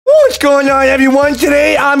going on, everyone?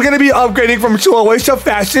 Today, I'm going to be upgrading from slowest to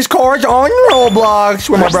fastest cars on Roblox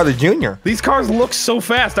with my brother Junior. These cars look so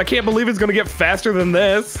fast. I can't believe it's going to get faster than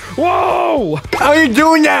this. Whoa! How are you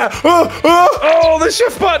doing that? Oh, the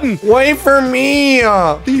shift button. Wait for me.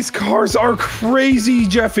 These cars are crazy,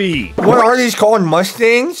 Jeffy. What are these called?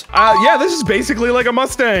 Mustangs? Yeah, this is basically like a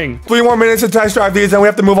Mustang. 3 more minutes to test drive these, and we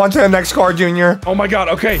have to move on to the next car, Junior. Oh my God,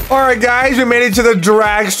 okay. All right, guys, we made it to the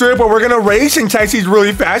drag strip where we're going to race and test these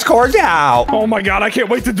really fast cars out. Oh my God, I can't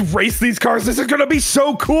wait to race these cars. This is going to be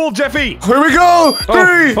so cool, Jeffy. Here we go.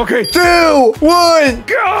 3, okay. 2, 1.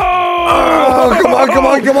 Go! Oh, come on, come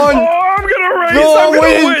on, come on. Oh, I'm going to race. No, I'm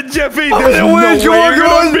going to win, Jeffy. There's no way you're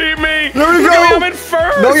going to beat me. There we go. I'm in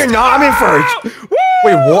first. No, you're not. I'm in first. Woo!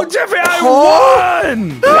 Wait, what? Jeffy, I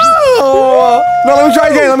won. Oh. No, let me try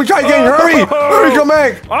again. Let me try again. Hurry. Hurry, come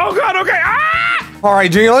back. Oh, God, okay. Ah! All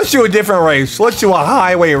right, Junior, let's do a different race. Let's do a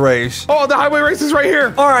highway race. Oh, the highway race is right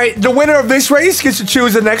here. All right, the winner of this race gets to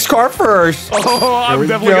choose the next car first. Oh, I'm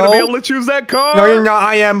definitely going to be able to choose that car. No, you're not.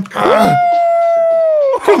 I am.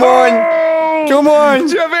 Come on. Come on.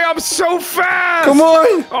 Jeffy, I'm so fast. Come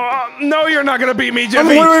on. No, you're not going to beat me,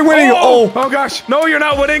 Jeffy. I'm literally winning. Oh, gosh. No, you're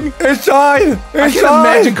not winning. It's time. I can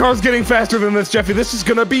imagine cars getting faster than this, Jeffy. This is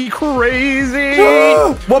going to be crazy.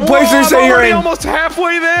 What place do you say you're in? I'm almost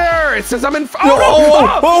halfway there. It says I'm in.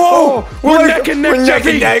 We're neck and neck, we're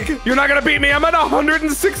Jeffy. neck and neck. You're not going to beat me. I'm at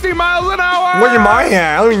 160 miles an hour. Where am I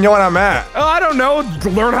at? I don't even know what I'm at. I don't know.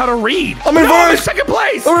 Learn how to read. I'm in first. I'm in second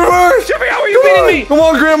place. I'm in first. Jeffy, how are you beating me? Come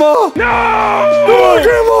on, Grandma. No.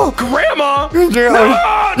 Come on, Grandma. No!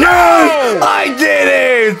 Yes! I did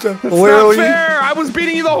it! That's not fair. I was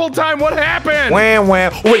beating you the whole time. What happened? Wham,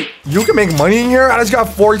 wham. Wait, you can make money in here? I just got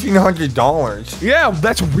 $1,400. Yeah,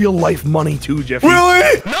 that's real life money too, Jeffy.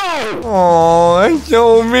 Really? No! Oh, that's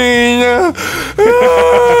so mean.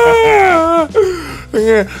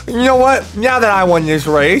 You know what? Now that I won this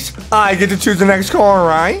race, I get to choose the next car,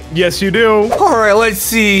 right? Yes, you do. All right, let's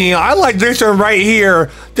see. I like this one right here.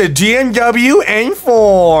 The GMW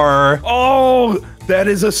N4. Oh, that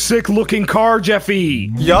is a sick looking car,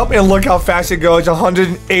 Jeffy. Yup, and look how fast it goes,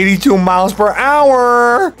 182 miles per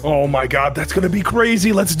hour. Oh my God, that's gonna be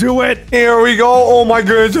crazy. Let's do it. Here we go. Oh my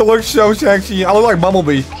goodness, it looks so sexy. I look like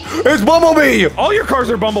Bumblebee. It's Bumblebee. All your cars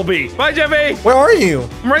are Bumblebee. Bye, Jeffy. Where are you?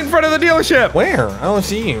 I'm right in front of the dealership. Where? I don't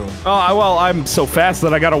see you. Oh, well, I'm so fast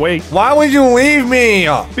that I gotta wait. Why would you leave me?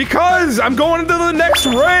 Because I'm going into the next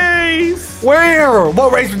race. Where?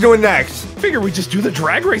 What race are we doing next? Figure we just do the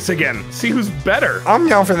drag race again. See who's better. I'm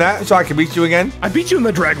down for that, so I can beat you again. I beat you in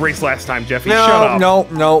the drag race last time, Jeffy. No, Shut up. No.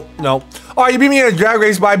 All right, you beat me in a drag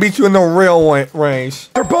race, but I beat you in the real race.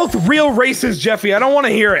 They're both real races, Jeffy. I don't want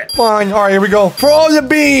to hear it. Fine. All right, here we go. For all the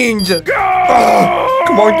beans. Go!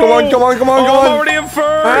 Come on. I'm already in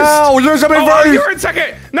first. Ow, you're in first. You're in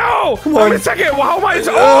second. No, Come on. I'm in second. Well, how am I? I'm in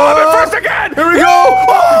first again. Here we go.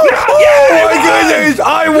 Oh my goodness,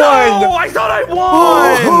 I won. No, I thought I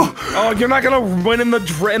won. Oh, you're not gonna win in the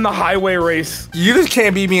highway race. You just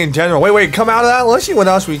can't beat me in general. Wait, come out of that. Let's see what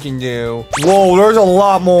else we can do. Whoa, there's a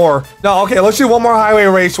lot more. No, okay, let's do one more highway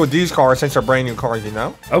race with these cars since they're brand new cars, you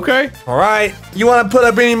know? Okay. All right. You want to put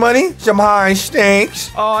up any money? Some high stakes?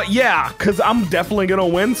 Yeah, because I'm definitely gonna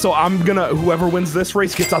win. So whoever wins this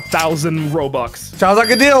race gets 1,000 Robux. Sounds like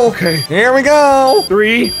a deal. Okay. Here we go.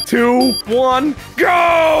 3, 2, 1,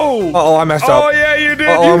 go! Uh-oh, I messed up. Oh, yeah, you did.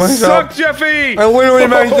 I You messed suck, up. Jeffy. I literally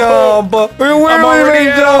messed up. I'm already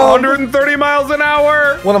at 130 miles an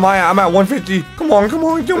hour. What am I at? I'm at 150. Come on.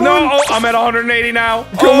 No, I'm at 180 now.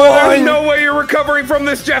 Come on. There's no way you're recovering from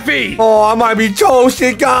this, Jeffy. Oh, I might be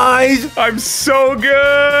toasted, guys. I'm so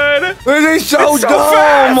good. This is so It's so dumb.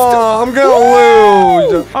 fast. I'm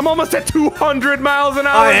going to lose. I'm almost at 200 miles an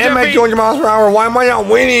hour, I am Jeffy. at 200 miles per hour. Why am I not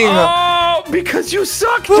winning? Oh, because you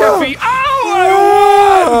suck, Jeffy.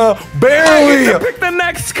 I won. Barely. I get to pick the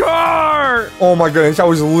next car. Oh my goodness, that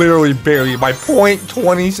was literally barely by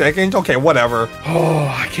 0.20 seconds. Okay, whatever. Oh,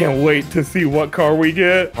 I can't wait to see what car we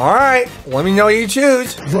get. All right, let me know what you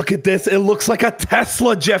choose. Look at this. It looks like a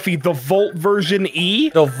Tesla, Jeffy. The Volt version E.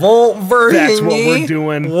 The Volt version. That's what we're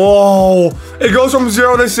doing. Whoa. It goes from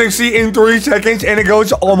 0 to 60 in 3 seconds, and it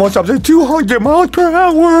goes almost up to 200 miles per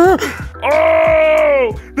hour.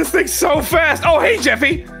 Oh, this thing's so fast. Oh, hey,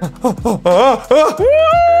 Jeffy.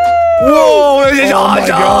 Whoa, this is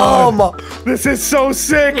awesome. This is so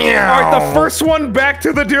sick. Yeah. All right, the first one back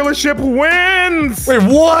to the dealership wins. Wait,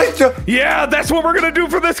 what? Yeah, that's what we're going to do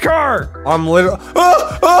for this car. I'm literally...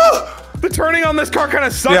 The turning on this car kind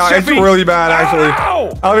of sucks, Yeah, Jeffy. it's really bad, actually.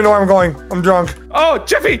 Ow! I don't even know where I'm going. I'm drunk. Oh,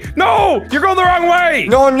 Jeffy, no! You're going the wrong way!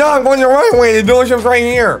 No, I'm not. I'm going the right way. The dealership's right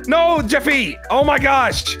here. No, Jeffy! Oh my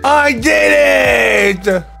gosh! I did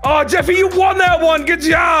it! Oh, Jeffy, you won that one. Good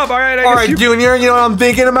job. All right, All right, Junior, you know what I'm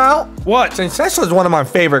thinking about? What? Since Tesla's one of my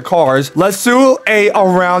favorite cars, let's do a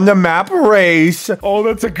around the map race. Oh,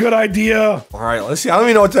 that's a good idea. All right, let's see. I don't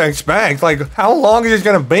even know what to expect. Like, how long is this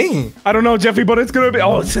gonna be? I don't know, Jeffy, but it's gonna be.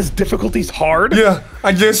 Oh, it says difficulty's hard. Yeah,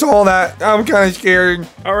 I just saw that. I'm kind of scared.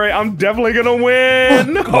 All right, I'm definitely gonna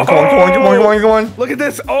win. Come on. Look at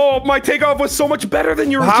this. Oh, my takeoff was so much better than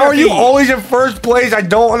yours. How are you always in first place? I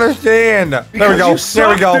don't understand. There we go. There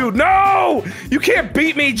we go. Dude, no, you can't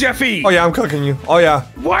beat me, Jeffy. Oh yeah, I'm cooking you. Oh yeah.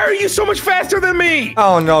 Why are you so much faster than me?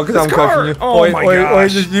 Oh no, because I'm cooking you. Oh my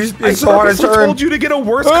gosh. It's so hard to turn. I told you to get a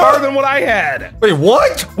worse car than what I had. Wait,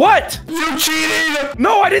 what? What? You cheated.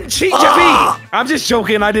 No, I didn't cheat, Jeffy. I'm just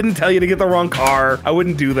joking. I didn't tell you to get the wrong car. I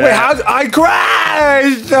wouldn't do that. Wait, I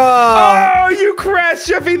crashed. Oh, you crashed,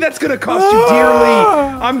 Jeffy. That's gonna cost you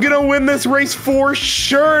dearly. I'm gonna win this race for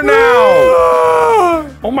sure now.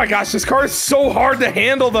 Oh my gosh, this car is so hard to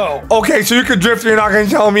handle, though. Okay, so you can drift. You're not gonna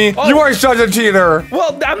tell me. You are such a cheater.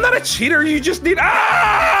 Well, I'm not a cheater. You just need.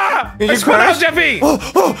 Did you spin out, Jeffy.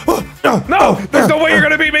 No, there's no way you're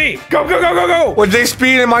gonna beat me. Go. Was they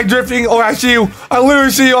speed? Am I drifting? Oh, I see you. I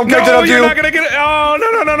literally see you. I'm catching up to you. No, you're not gonna get it. Oh,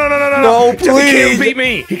 no. No, please. Jeffy can't beat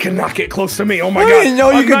me. He cannot get close to me. Oh my god. I didn't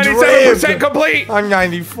know you could drift. 97% complete. I'm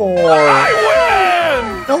 94. I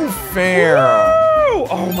win. No fair. Woo!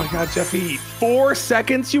 Oh my god, Jeffy. 4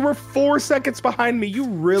 seconds? You were 4 seconds behind me. You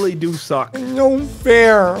really do suck. No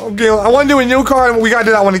fair. Okay, I want to do a new car and we gotta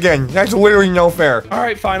do that one again. That's literally no fair. All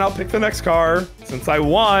right, fine. I'll pick the next car since I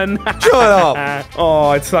won. Shut up.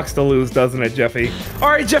 Oh, it sucks to lose, doesn't it, Jeffy? All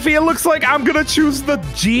right, Jeffy, it looks like I'm gonna choose the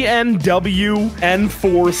GNW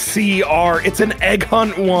N4CR. It's an egg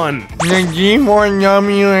hunt one. The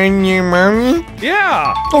G4W mommy?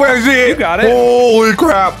 Yeah. Oh, I see it. You got it. Holy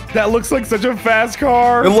crap. That looks like such a fast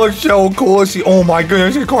car. It looks so cool. See, oh my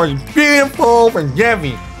goodness, this car is beautiful from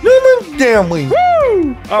Jeffy. Family.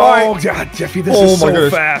 Woo! Oh, God, Jeffy, this is so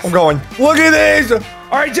fast. I'm going. Look at this.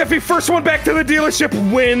 All right, Jeffy, first one back to the dealership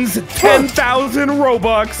wins 10,000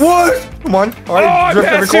 Robux. What? Come on. All right,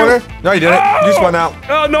 drift in the corner. No, you didn't. You spun out.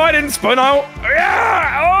 Oh, no, I didn't spin out.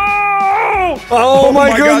 Yeah. Oh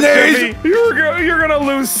my goodness. God, Jeffy, you're going to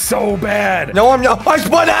lose so bad. No, I'm not. I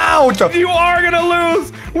spun out. You are going to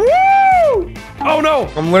lose. Woo! Oh, no.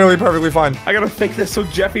 I'm literally perfectly fine. I got to fake this so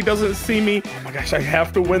Jeffy doesn't see me. Oh, my gosh, I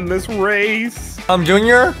have to win this race. I'm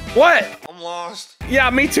Junior. What? I'm lost. Yeah,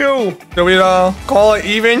 me too. Do we call it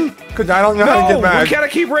even? Because I don't know how to get back. We gotta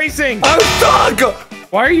keep racing. I'm stuck.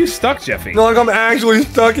 Why are you stuck, Jeffy? No, like I'm actually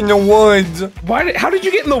stuck in the woods. How did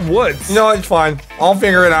you get in the woods? You know, it's fine. I'll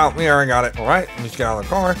figure it out. Here, I got it. All right, let me just get out of the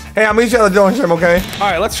car. Hey, I'm each at the dealership, okay?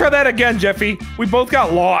 All right, let's try that again, Jeffy. We both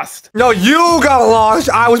got lost. No, you got lost.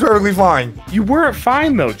 I was perfectly fine. You weren't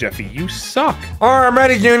fine, though, Jeffy. You suck. All right, I'm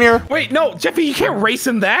ready, Junior. Wait, no, Jeffy, you can't race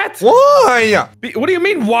in that. Why? What do you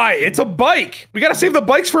mean, why? It's a bike. We gotta save the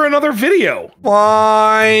bikes for another video.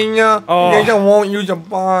 Fine. Oh. I won't use a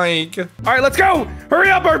bike. All right, let's go. Hurry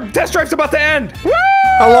up, our test drive's about to end. Woo!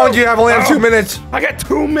 How long do you have? Only have 2 minutes. I got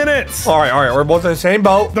 2 minutes. All right, we're both in the same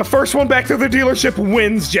boat. The first one back to the dealership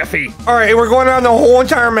wins, Jeffy. All right, we're going around the whole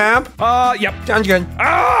entire map. Yep. Sounds good.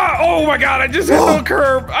 Oh my god, I just hit the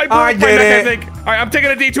curb. I broke my neck, I think. All right, I'm taking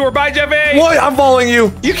a detour. Bye, Jeffy. What? I'm following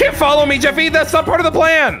you. You can't follow me, Jeffy. That's not part of the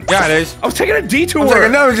plan. Yeah, it is. I was taking a detour. I'm taking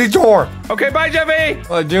another detour. Okay, bye, Jeffy.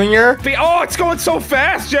 Junior? Oh, it's going so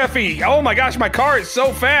fast, Jeffy. Oh my gosh, my car is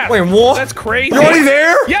so fast. Wait, what? That's crazy. You're already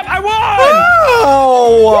there? Yep, I won.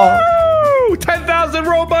 Oh. Woo! 10,000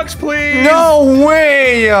 Robux, please. No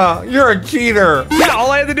way. You're a cheater. Yeah,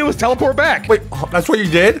 all I had to do was teleport back. Wait, that's what you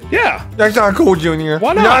did? Yeah. That's not cool, Junior.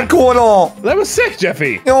 Why not? Not cool at all. That was sick,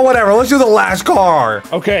 Jeffy. You know, whatever. Let's do the last car.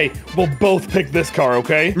 Okay, we'll both pick this car,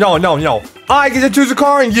 okay? No. I get to choose a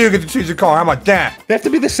car and you get to choose a car. How about that? They have to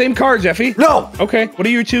be the same car, Jeffy. No. Okay, what are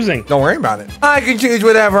you choosing? Don't worry about it. I can choose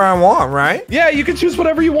whatever I want, right? Yeah, you can choose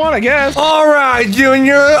whatever you want, I guess. All right,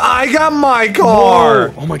 Junior. I got my car.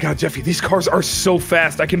 Whoa. Oh my god, Jeffy, these cars are so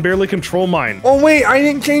fast. I can barely control mine. Oh, wait. I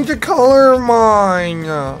didn't change the color of mine.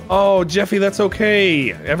 Oh, Jeffy, that's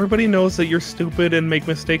okay. Everybody knows that you're stupid and make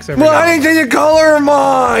mistakes every Well, now. I didn't change the color of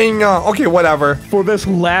mine. Okay, whatever. For this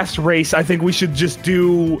last race, I think we should just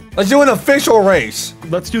do... Let's do an official race.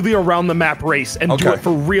 Let's do the around the map race and do Okay. it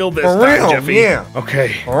for real this For time, real, Jeffy. yeah.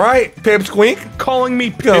 Okay. All right, Pipsqueak. Calling me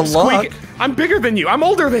Good luck. Pipsqueak. I'm bigger than you. I'm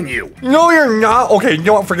older than you. No, you're not. Okay, you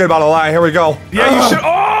know what? Forget about a lie. Here we go. Yeah, you should.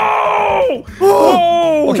 Oh!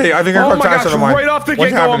 Whoa! Okay, I think your oh car's my faster gosh, than mine. right off the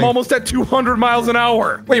What's get-go, I'm happening? almost at 200 miles an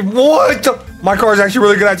hour. Wait, what? My car's actually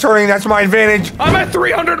really good at turning. That's my advantage. I'm at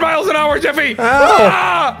 300 miles an hour, Jeffy.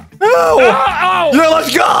 Ow. Oh! Yeah,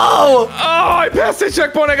 let's go! Oh, I passed the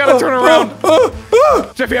checkpoint. I gotta turn around.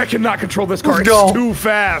 Jeffy, I cannot control this car. Let's It's go. too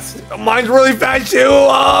fast. Mine's really fast too.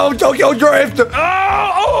 Oh, Tokyo Drift.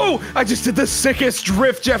 Oh! I just did the sickest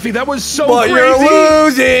drift, Jeffy. That was so But crazy. you're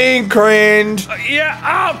losing, cringe.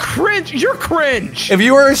 Yeah. Oh, cringe. You're cringe. If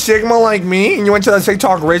you were a Sigma like me and you went to the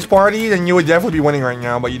TikTok race party, then you would definitely be winning right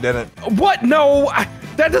now, but you didn't. What? No,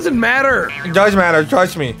 that doesn't matter. It does matter,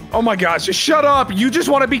 trust me. Oh my gosh, shut up. You just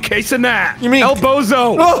want to be casing that. You mean- El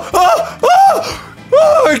Bozo.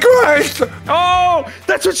 Oh my Christ! Oh,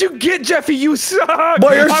 that's what you get, Jeffy. You suck.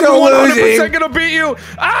 But you're still I'm 100% losing. gonna beat you.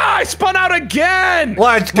 Ah, I spun out again.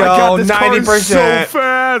 Let's My go, God, this car is 90%. so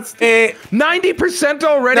fast. 90%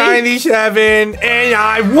 already? 97, and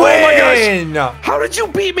I win! Oh my gosh. How did you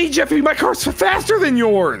beat me, Jeffy? My car's faster than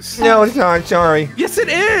yours. No, it's not, sorry. Yes, it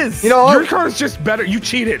is. You know what? Your car's just better. You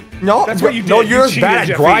cheated. No, that's what you did. No, you're just cheated, bad at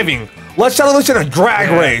Jeffy. driving. Let's settle this in a drag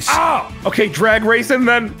race. Oh, okay, drag race, and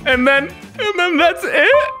then that's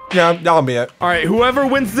it. Yeah, that'll be it. All right, whoever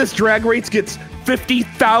wins this drag race gets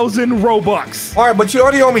 50,000 Robux. All right, but you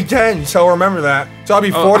already owe me 10, so remember that. So I'll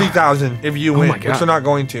be 40,000 if you win, my God. which you're not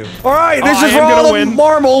going to. All right, this I is am for all gonna the win.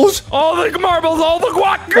 marbles. All the marbles, all the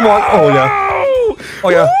guac. Come on. Oh, yeah. Oh,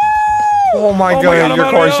 yeah. Oh, my God, your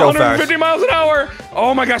car is so 150 fast. miles an hour.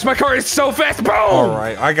 Oh, my gosh, my car is so fast. Boom. All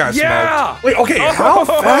right, I got Yeah. smoked. Wait, okay, how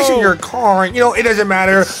fast is your car? You know, it doesn't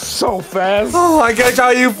matter. So fast. Oh, I guess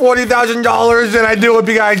I'll you $40,000, and I do hope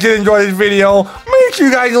you guys did enjoy this video. Make sure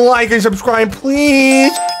you guys like and subscribe,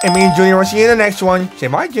 please. And me and Junior will see you in the next one. Say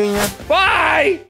bye, Junior. Bye.